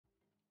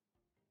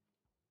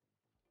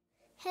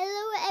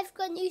Hello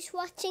everyone who's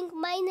watching,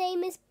 my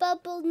name is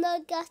Bubble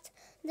Nugget.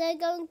 They're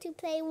going to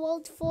play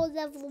World 4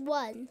 Level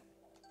 1.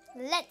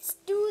 Let's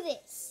do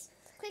this!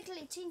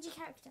 Quickly, change your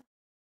character.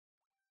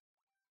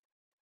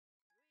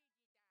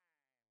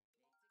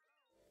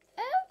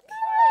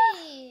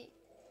 Okay!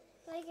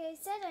 Like I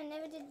said, I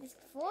never did this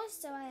before,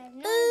 so I have no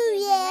idea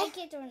if I like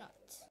it or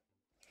not.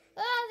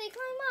 Oh, they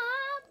climb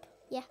up!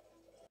 Yeah.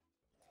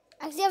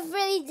 Actually, I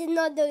really did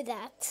not know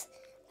that.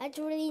 I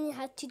really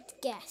had to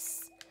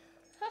guess.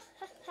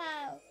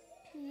 How?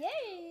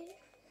 Yay!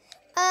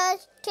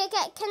 Can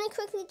I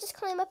quickly just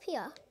climb up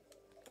here?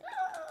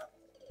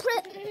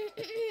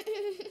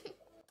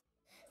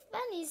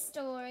 Funny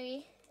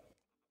story.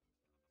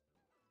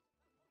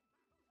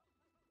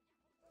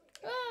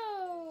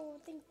 Oh,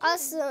 thank you.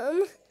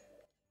 Awesome.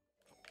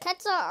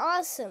 Cats are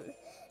awesome.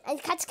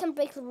 And cats can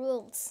break the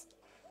rules.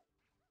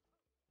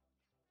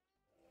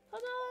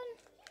 Hold on.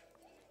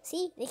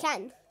 See, they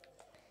can.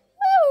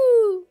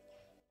 Woo!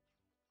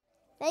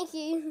 Thank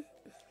you.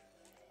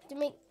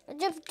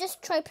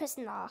 Just try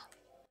pressing R.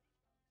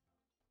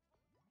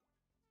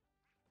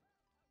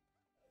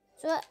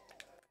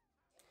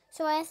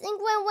 So I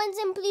think when one's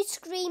in blue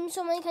screen,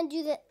 someone can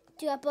do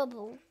a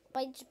bubble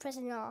by just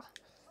pressing R.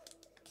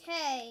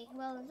 Okay,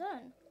 well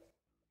done.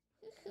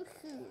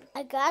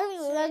 I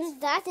gotta learn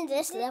that in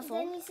this level.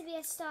 There needs to be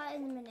a star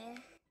in a minute.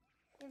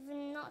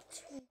 If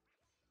not,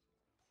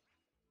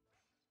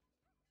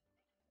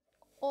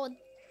 or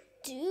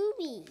do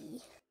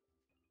we?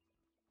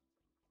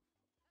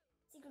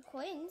 Secret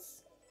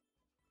coins.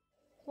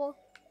 Well,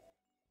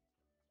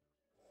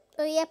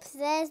 oh yep,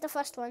 there's the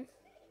first one.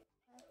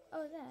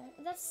 Oh, there.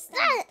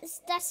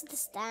 That's the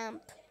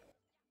stamp.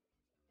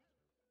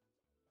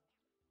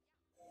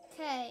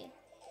 Okay.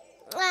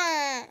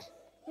 Ah.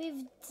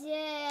 We've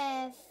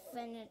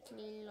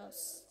definitely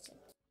lost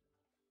it.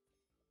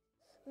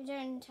 We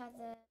don't have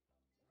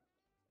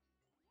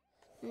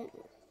the...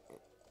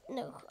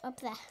 No, up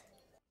there.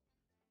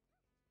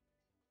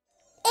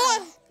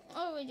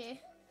 Oh, we do.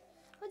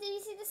 Oh, did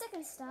you see the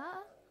second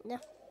star? No.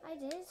 I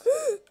did.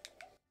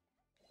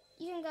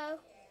 You can go.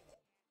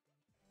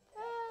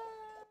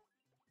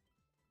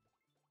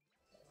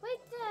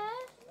 Wait there.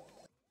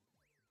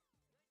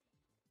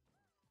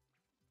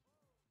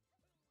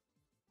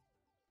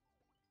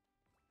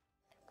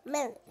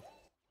 Melon.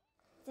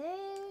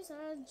 There's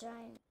a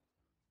giant.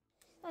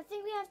 I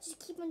think we have to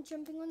keep on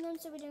jumping on them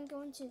so we don't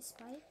go into the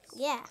spikes.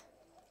 Yeah.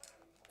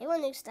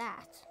 Everyone knows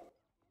that.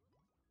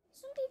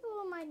 Some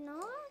people might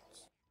not.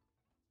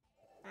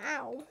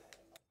 Ow.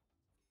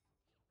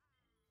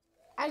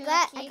 I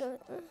go.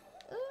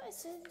 Oh, I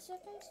saw the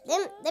second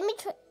star.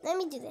 Let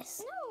me do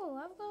this. No,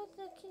 I've got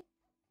the key.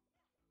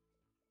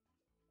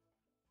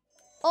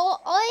 Or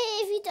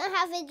if you don't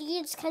have it,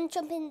 you just can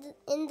jump in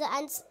the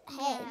ants'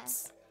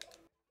 heads. Yeah.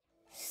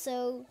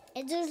 So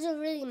it doesn't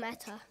really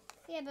matter.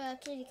 Yeah,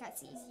 but kitty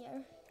cat's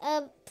easier.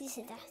 Please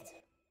say that.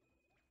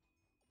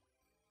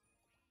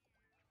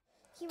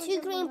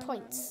 2 green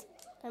points.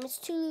 That means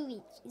 2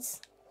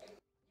 Luigi's.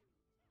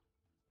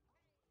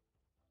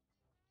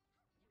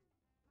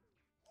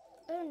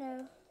 Oh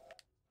no.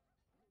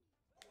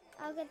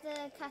 I'll get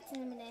the cat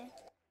in a minute.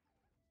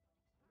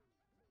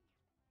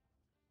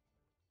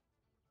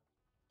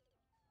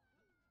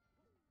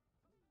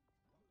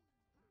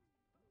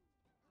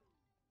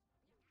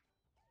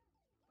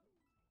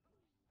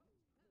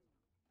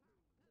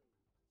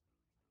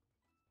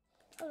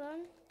 Hold on.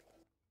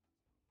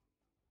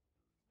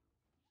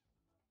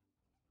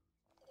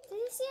 Did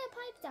you see a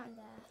pipe down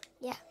there?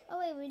 Yeah. Oh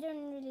wait, we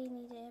don't really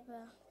need it,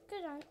 but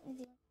good on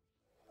you.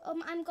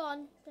 I'm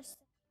gone.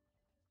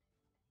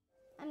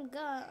 I'm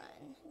gone.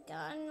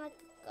 Gone like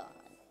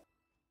gone.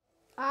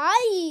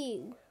 Are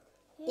you?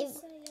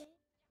 Yes, I am.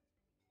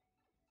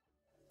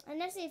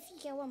 Unless if you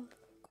get one.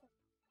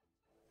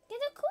 Get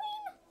a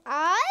coin.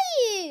 Are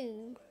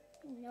you?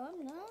 No,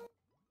 I'm not.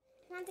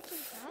 Not the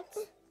kitty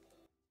cat.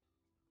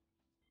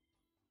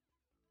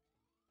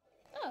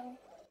 Oh.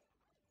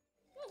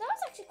 Oh, that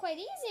was actually quite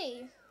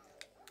easy.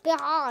 Bit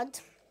hard.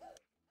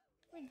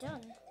 We're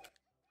done.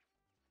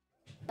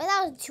 But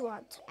that was too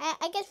hard.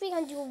 I guess we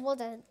can do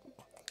water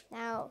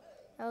now.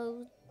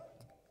 A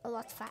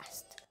lot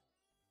fast.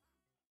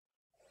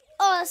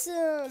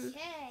 Awesome.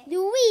 Okay.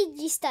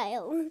 Luigi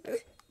style.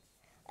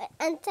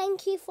 And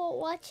thank you for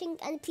watching.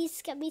 And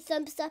please give me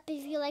thumbs up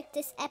if you like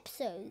this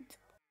episode.